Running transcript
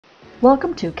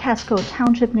Welcome to Casco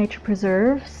Township Nature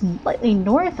Preserve, slightly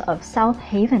north of South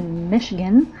Haven,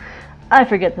 Michigan. I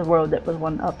forget the road that was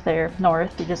one up there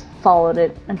north. You just followed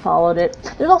it and followed it.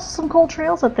 There's also some cool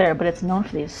trails up there, but it's known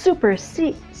for these super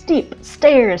steep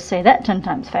stairs. Say that 10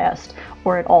 times fast,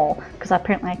 or at all, because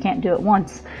apparently I can't do it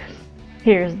once.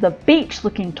 Here's the beach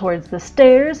looking towards the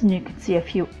stairs, and you can see a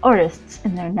few artists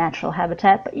in their natural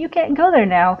habitat, but you can't go there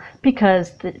now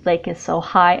because the lake is so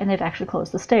high and they've actually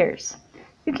closed the stairs.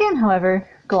 You can, however,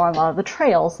 go on a lot of the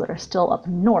trails that are still up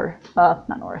north,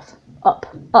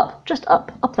 just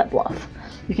up that bluff.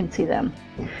 You can see them.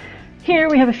 Here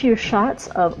we have a few shots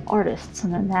of artists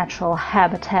in their natural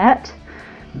habitat.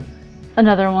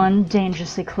 Another one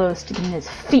dangerously close to getting his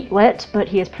feet wet, but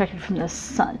he is protected from the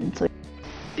sun. So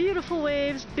beautiful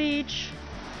waves, beach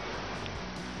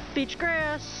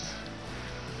grass,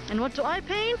 and what do I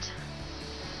paint?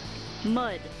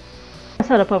 Mud. I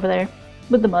set up over there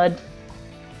with the mud.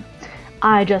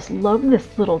 I just love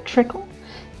this little trickle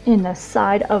in the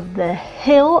side of the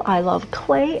hill. I love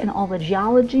clay and all the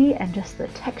geology and just the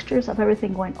textures of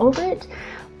everything going over it.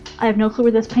 I have no clue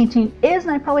where this painting is,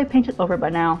 and I probably painted over by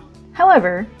now.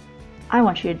 However, I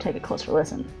want you to take a closer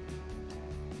listen.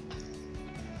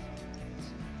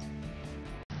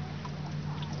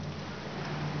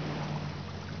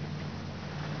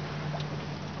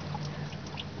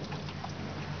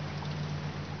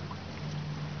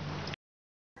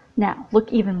 Now,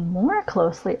 look even more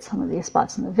closely at some of these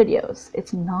spots in the videos.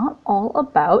 It's not all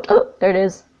about, oh, there it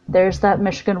is. There's that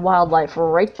Michigan wildlife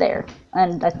right there.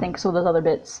 And I think so those other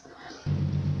bits.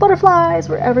 Butterflies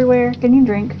were everywhere, getting a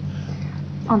drink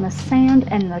on the sand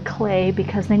and the clay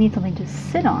because they need something to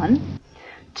sit on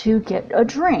to get a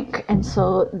drink. And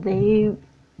so the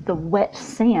wet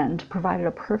sand provided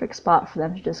a perfect spot for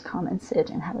them to just come and sit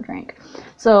and have a drink.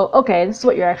 So, okay, this is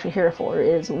what you're actually here for,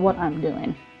 is what I'm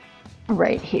doing.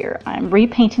 Right here. I'm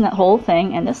repainting that whole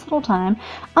thing, and this little time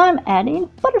I'm adding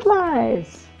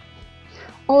butterflies.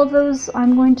 All of those,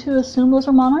 I'm going to assume those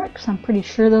are monarchs. I'm pretty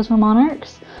sure those were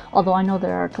monarchs, although I know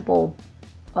there are a couple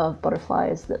of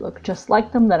butterflies that look just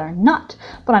like them that are not,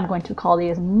 but I'm going to call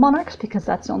these monarchs because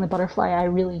that's the only butterfly I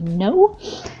really know.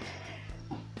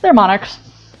 They're monarchs.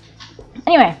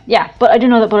 Anyway, yeah, but I do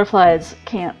know that butterflies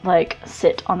can't like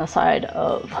sit on the side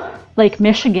of Lake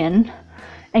Michigan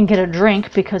and get a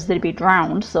drink because they'd be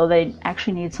drowned, so they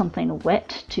actually need something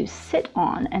wet to sit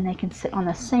on, and they can sit on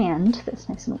the sand that's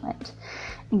nice and wet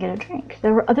and get a drink.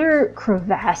 There were other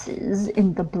crevasses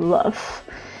in the bluff,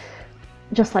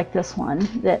 just like this one,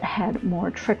 that had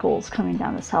more trickles coming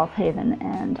down to South Haven,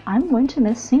 and I'm going to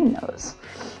miss seeing those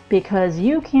because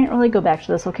you can't really go back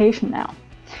to this location now.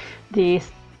 The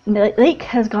lake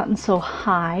has gotten so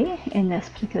high in this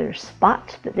particular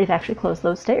spot that they've actually closed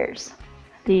those stairs.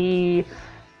 The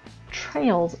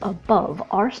trails above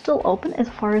are still open as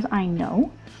far as I know,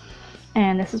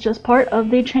 and this is just part of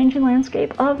the changing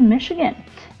landscape of Michigan,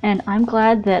 and I'm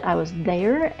glad that I was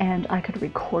there and I could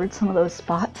record some of those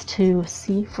spots to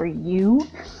see for you,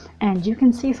 and you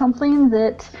can see something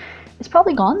that is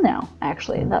probably gone now.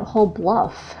 Actually, that whole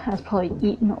bluff has probably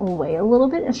eaten away a little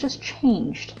bit. It's just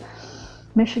changed.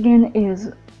 Michigan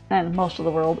is, and most of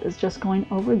the world, is just going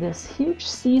over this huge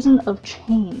season of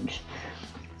change.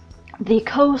 The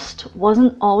coast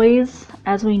wasn't always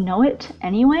as we know it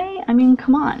anyway. I mean,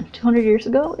 come on, 200 years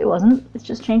ago it wasn't. It's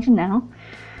just changing now.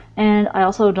 And I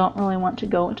also don't really want to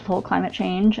go into the whole climate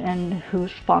change and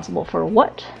who's responsible for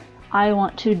what. I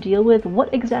want to deal with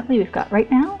what exactly we've got right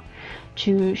now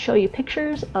to show you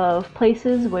pictures of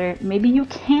places where maybe you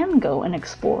can go and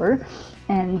explore,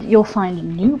 and you'll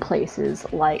find new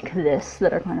places like this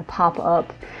that are going to pop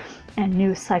up, and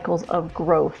new cycles of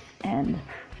growth, and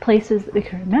places that we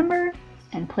can remember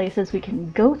and places we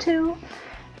can go to.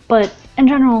 But in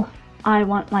general, I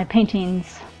want my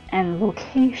paintings and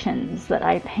locations that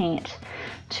I paint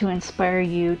to inspire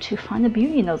you to find the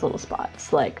beauty in those little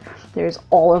spots. Like, there's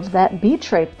all of that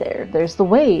beach right there. There's the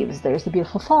waves. There's the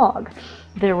beautiful fog.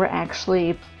 There were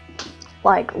actually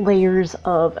like layers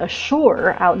of a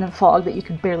shore out in the fog that you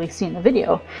could barely see in the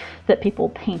video that people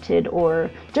painted, or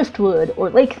driftwood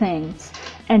or lake things.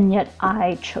 And yet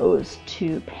I chose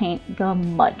to paint the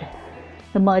mud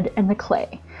and the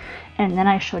clay. And then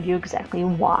I showed you exactly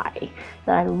why.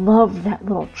 That I love that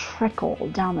little trickle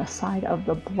down the side of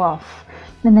the bluff.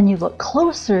 And then you look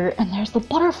closer and there's the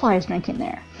butterflies drinking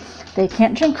there. They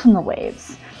can't drink from the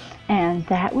waves. And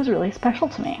that was really special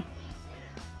to me.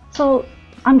 So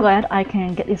I'm glad I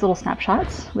can get these little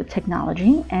snapshots with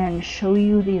technology and show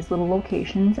you these little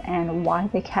locations and why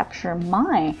they capture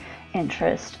my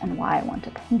interest and why I want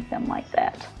to paint them like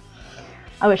that.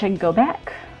 I wish I could go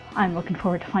back. I'm looking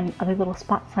forward to finding other little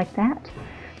spots like that.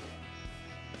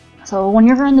 So when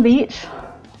you're on the beach,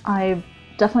 I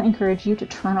definitely encourage you to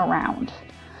turn around,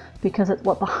 because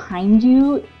what behind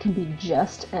you can be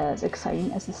just as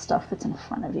exciting as the stuff that's in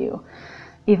front of you.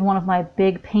 Even one of my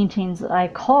big paintings that I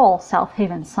call South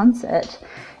Haven Sunset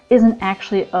isn't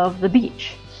actually of the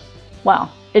beach. Well,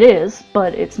 it is,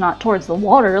 but it's not towards the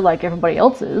water like everybody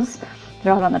else is.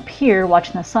 They're out on the pier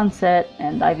watching the sunset,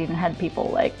 and I've even had people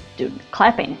like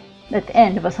clapping at the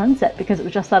end of a sunset because it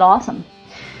was just that awesome.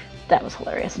 That was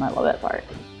hilarious, and I love that part.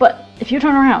 But if you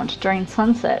turn around during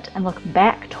sunset and look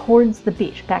back towards the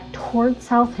beach, back towards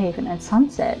South Haven and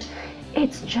sunset,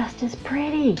 it's just as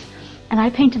pretty. And I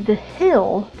painted the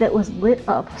hill that was lit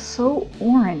up so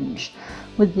orange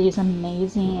with these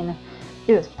amazing,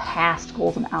 it was past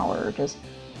golden hour, just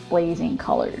blazing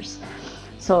colors.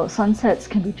 So sunsets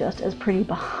can be just as pretty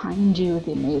behind you with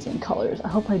the amazing colors. I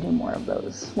hope I do more of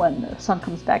those when the sun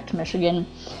comes back to Michigan,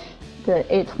 the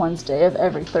 8th Wednesday of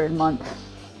every 3rd month.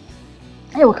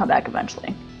 It will come back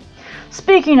eventually.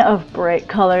 Speaking of bright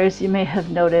colors, you may have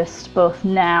noticed both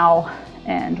now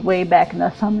and way back in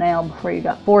the thumbnail before you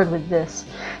got bored with this,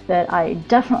 that I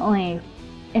definitely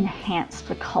enhanced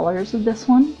the colors of this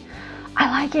one. I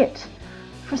like it.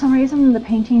 For some reason, the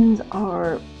paintings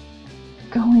are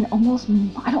going almost,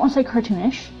 I don't want to say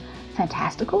cartoonish,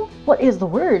 fantastical? What is the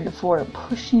word for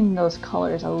pushing those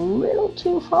colors a little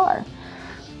too far?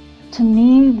 To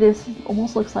me, this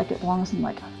almost looks like it belongs in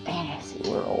like a fantasy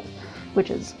world,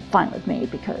 which is fine with me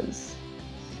because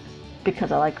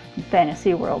I like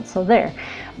fantasy world, so there.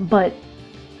 But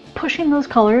pushing those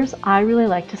colors, I really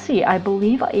like to see. I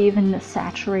believe I even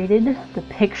saturated the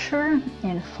picture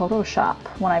in Photoshop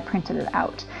when I printed it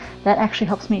out. That actually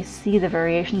helps me see the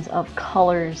variations of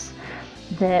colors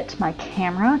that my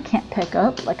camera can't pick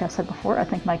up. Like I said before, I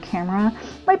think my camera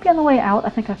might be on the way out. I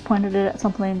think I've pointed it at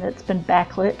something that's been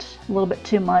backlit a little bit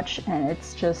too much, and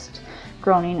it's just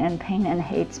groaning in pain and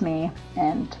hates me,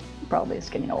 and probably is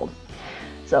getting old.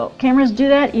 So cameras do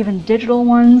that, even digital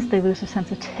ones, they lose their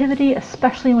sensitivity,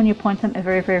 especially when you point them at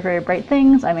very, very, very bright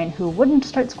things. I mean, who wouldn't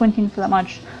start squinting for that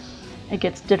much? It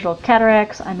gets digital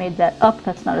cataracts. I made that up,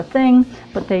 that's not a thing,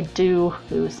 but they do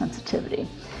lose sensitivity.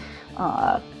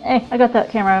 Hey, I got that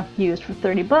camera used for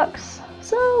 30 bucks,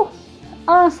 so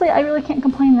honestly, I really can't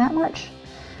complain that much.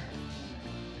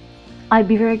 I'd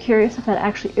be very curious if that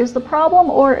actually is the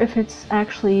problem, or if it's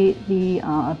actually the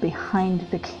behind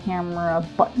the camera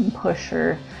button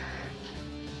pusher,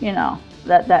 you know,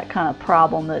 that kind of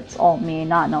problem that's all me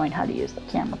not knowing how to use the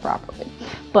camera properly.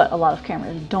 But a lot of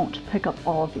cameras don't pick up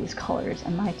all of these colors,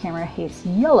 and my camera hates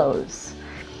yellows.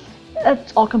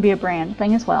 That all can be a brand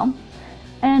thing as well.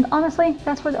 And honestly,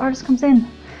 that's where the artist comes in.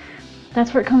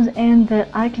 That's where it comes in that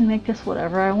I can make this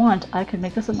whatever I want. I could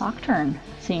make this a nocturne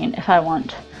scene if I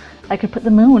want. I could put the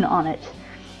moon on it.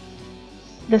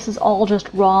 This is all just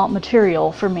raw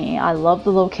material for me. I love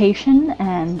the location,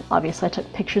 and obviously I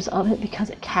took pictures of it because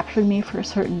it captured me for a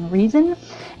certain reason,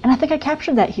 and I think I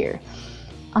captured that here.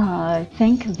 I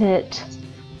think that,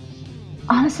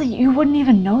 honestly, you wouldn't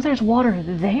even know there's water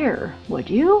there, would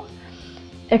you?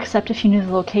 Except if you knew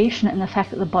the location and the fact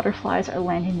that the butterflies are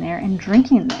landing there and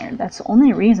drinking there. That's the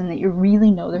only reason that you really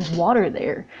know there's water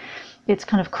there. It's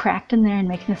kind of cracked in there and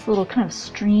making this little kind of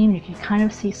stream. You can kind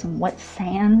of see some wet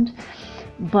sand,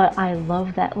 but I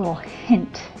love that little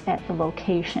hint at the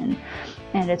location,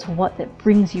 and it's what that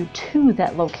brings you to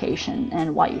that location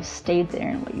and why you stayed there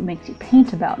and what makes you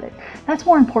paint about it. That's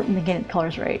more important than getting the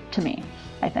colors right to me,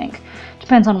 I think.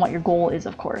 Depends on what your goal is,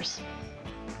 of course.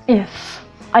 If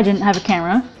I didn't have a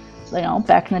camera, you know,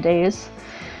 back in the days,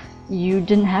 you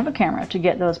didn't have a camera to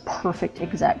get those perfect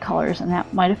exact colors, and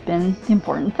that might have been the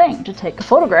important thing, to take a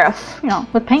photograph, you know,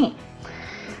 with paint.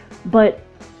 But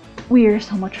we are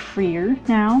so much freer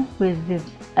now with the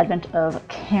advent of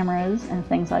cameras and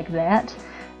things like that,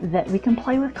 that we can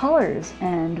play with colors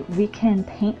and we can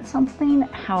paint something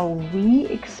how we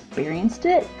experienced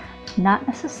it, not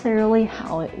necessarily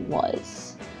how it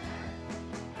was.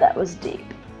 That was deep.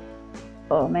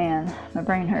 Oh man, my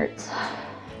brain hurts.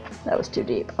 That was too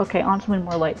deep. Okay, on to something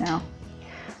more light now.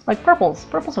 Like purples.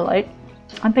 Purples are light.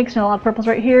 I'm mixing a lot of purples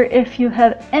right here. If you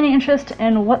have any interest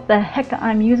in what the heck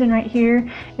I'm using right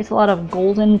here, it's a lot of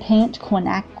golden paint,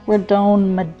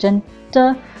 quinacridone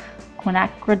magenta,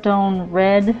 quinacridone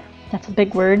red. That's a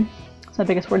big word. It's my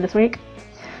biggest word this week.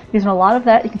 Using a lot of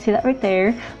that. You can see that right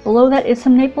there. Below that is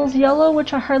some Naples yellow,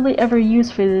 which I hardly ever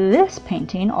use for this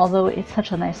painting, although it's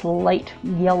such a nice light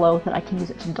yellow that I can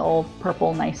use it to dull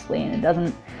purple nicely, and it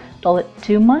doesn't dull it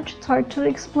too much. It's hard to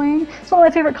explain. It's one of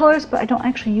my favorite colors, but I don't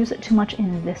actually use it too much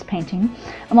in this painting.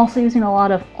 I'm also using a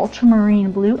lot of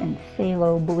ultramarine blue and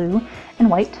phthalo blue and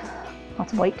white.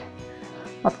 Lots of white.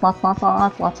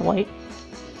 Lots of white.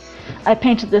 I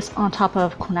painted this on top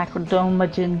of quinacridone,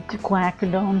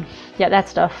 yeah, that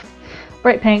stuff.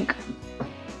 Bright pink,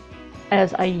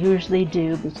 as I usually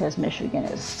do, because Michigan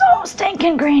is so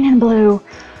stinking green and blue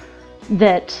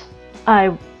that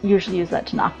I usually use that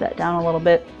to knock that down a little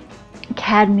bit.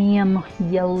 Cadmium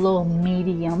yellow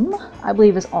medium, I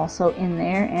believe, is also in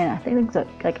there, and I think it's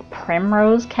like a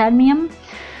primrose cadmium.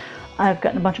 I've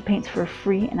gotten a bunch of paints for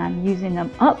free and I'm using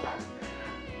them up.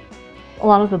 A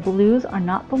lot of the blues are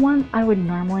not the ones I would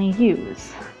normally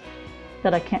use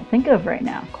that I can't think of right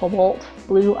now. Cobalt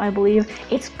blue, I believe.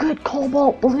 It's good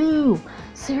cobalt blue,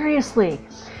 seriously.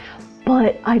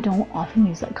 But I don't often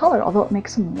use that color, although it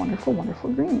makes some wonderful,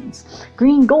 wonderful greens.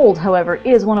 Green gold, however,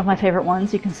 is one of my favorite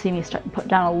ones. You can see me starting to put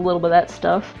down a little bit of that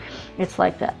stuff. It's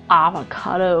like that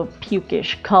avocado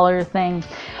puke-ish color thing.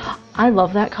 I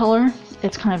love that color.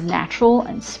 It's kind of natural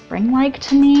and spring-like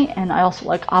to me, and I also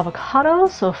like avocado,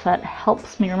 so if that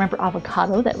helps me remember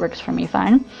avocado, that works for me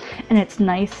fine. And it's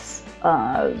nice,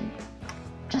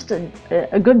 just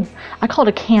a good, I call it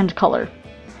a canned color,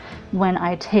 when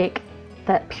I take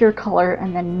that pure color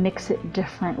and then mix it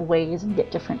different ways and get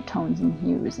different tones and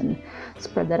hues and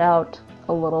spread that out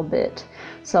a little bit.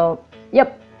 So,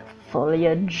 yep,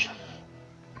 foliage.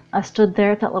 I stood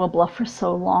there at that little bluff for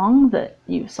so long that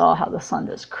you saw how the sun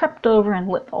just crept over and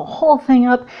lit the whole thing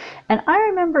up. And I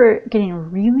remember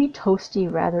getting really toasty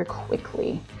rather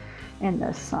quickly in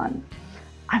the sun.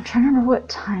 I'm trying to remember what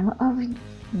time of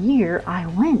year I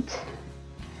went.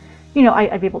 You know,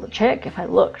 I'd be able to check if I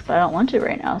looked, but I don't want to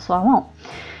right now, so I won't.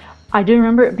 I do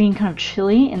remember it being kind of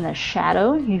chilly in the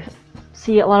shadow. You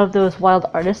see a lot of those wild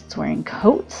artists wearing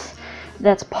coats.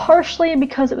 That's partially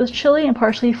because it was chilly and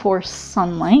partially for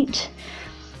sunlight.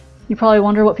 You probably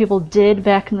wonder what people did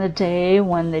back in the day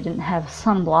when they didn't have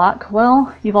sunblock.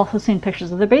 Well, you've also seen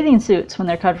pictures of their bathing suits when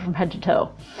they're covered from head to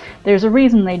toe. There's a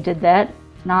reason they did that,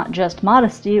 not just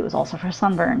modesty, it was also for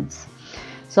sunburns.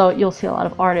 So you'll see a lot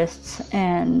of artists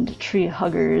and tree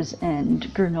huggers and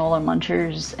granola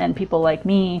munchers and people like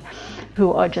me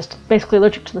who are just basically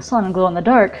allergic to the sun and glow in the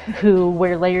dark, who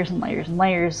wear layers and layers and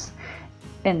layers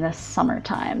in the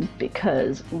summertime,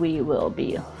 because we will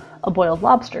be a boiled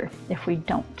lobster if we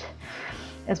don't.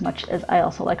 As much as I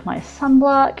also like my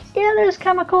sunblock, yeah, there's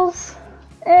chemicals.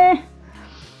 I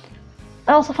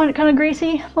also find it kind of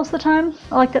greasy most of the time.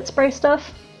 I like that spray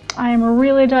stuff. I am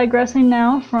really digressing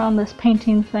now from this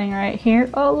painting thing right here.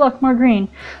 Oh look, more green.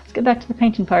 Let's get back to the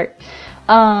painting part.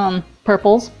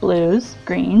 Purples, blues,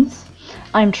 greens.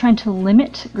 I'm trying to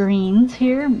limit greens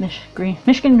here.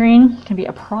 Michigan green can be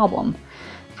a problem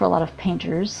for a lot of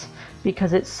painters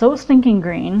because it's so stinking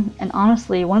green, and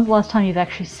honestly, when's the last time you've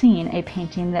actually seen a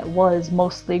painting that was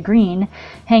mostly green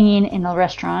hanging in a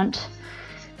restaurant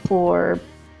or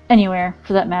anywhere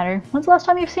for that matter? When's the last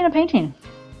time you've seen a painting?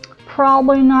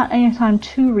 Probably not anytime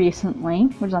too recently,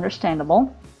 which is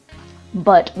understandable.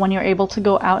 But when you're able to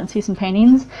go out and see some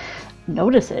paintings,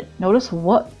 notice it. Notice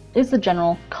what is the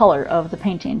general color of the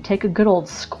painting. Take a good old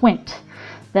squint.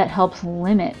 That helps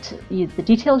limit the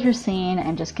details you're seeing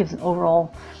and just gives an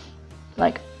overall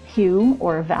like hue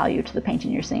or value to the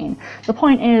painting you're seeing. The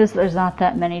point is, there's not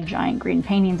that many giant green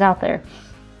paintings out there.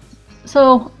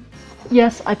 So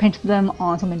yes, I painted them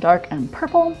on something dark and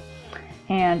purple,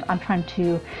 and I'm trying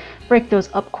to break those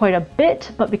up quite a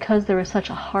bit, but because there was such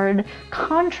a hard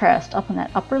contrast up in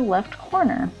that upper left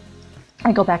corner,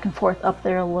 I go back and forth up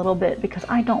there a little bit because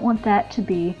I don't want that to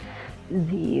be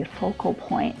the focal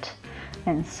point.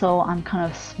 And so I'm kind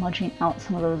of smudging out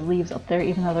some of those leaves up there,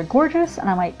 even though they're gorgeous, and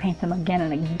I might paint them again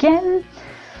and again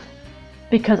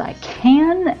because I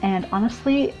can. And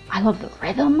honestly, I love the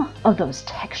rhythm of those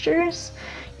textures.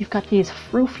 You've got these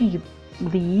froofy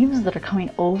leaves that are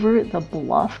coming over the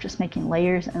bluff, just making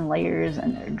layers and layers,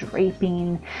 and they're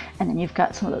draping. And then you've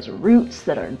got some of those roots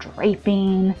that are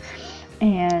draping,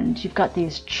 and you've got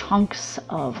these chunks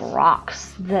of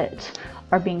rocks that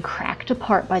are being cracked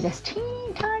apart by this teeny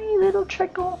tiny little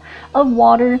trickle of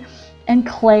water and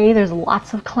clay. There's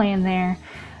lots of clay in there,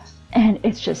 and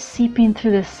it's just seeping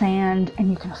through the sand, and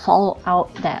you can follow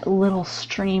out that little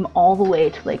stream all the way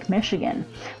to Lake Michigan,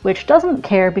 which doesn't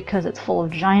care because it's full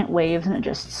of giant waves, and it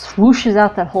just swooshes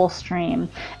out that whole stream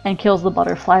and kills the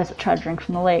butterflies that try to drink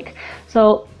from the lake.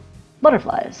 So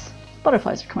butterflies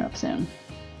are coming up soon.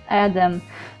 I had them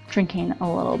drinking a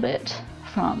little bit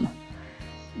from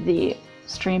the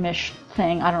streamish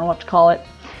thing. I don't know what to call it.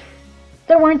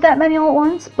 There weren't that many all at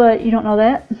once, but you don't know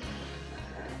that.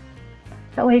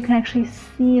 That way you can actually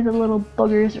see the little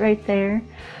boogers right there.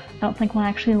 I don't think one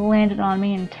actually landed on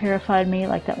me and terrified me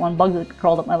like that one bug that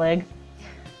crawled up my leg.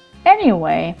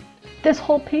 Anyway, This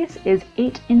whole piece is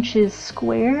 8 inches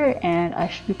square, and I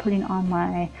should be putting on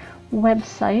my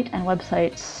website and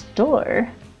website store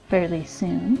fairly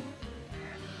soon.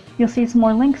 You'll see some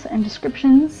more links and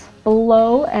descriptions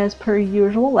below as per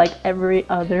usual, like every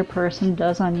other person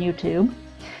does on YouTube.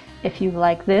 If you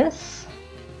like this,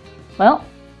 well,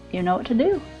 you know what to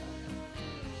do.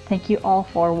 Thank you all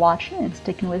for watching and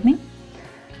sticking with me.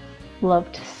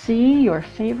 Love to see your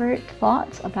favorite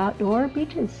thoughts about your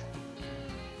beaches.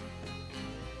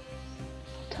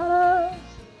 Ta-da!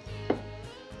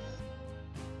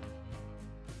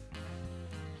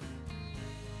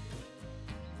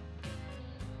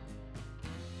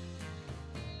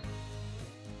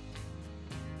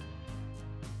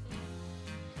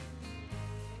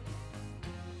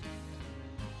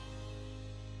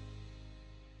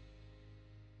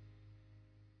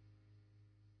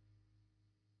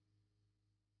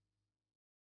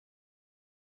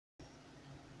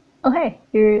 Oh hey,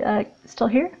 you're still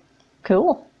here?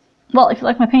 Cool. Well, if you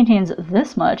like my paintings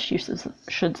this much, you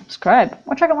should subscribe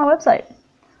or check out my website.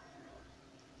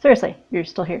 Seriously, you're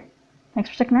still here. Thanks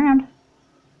for sticking around.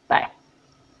 Bye.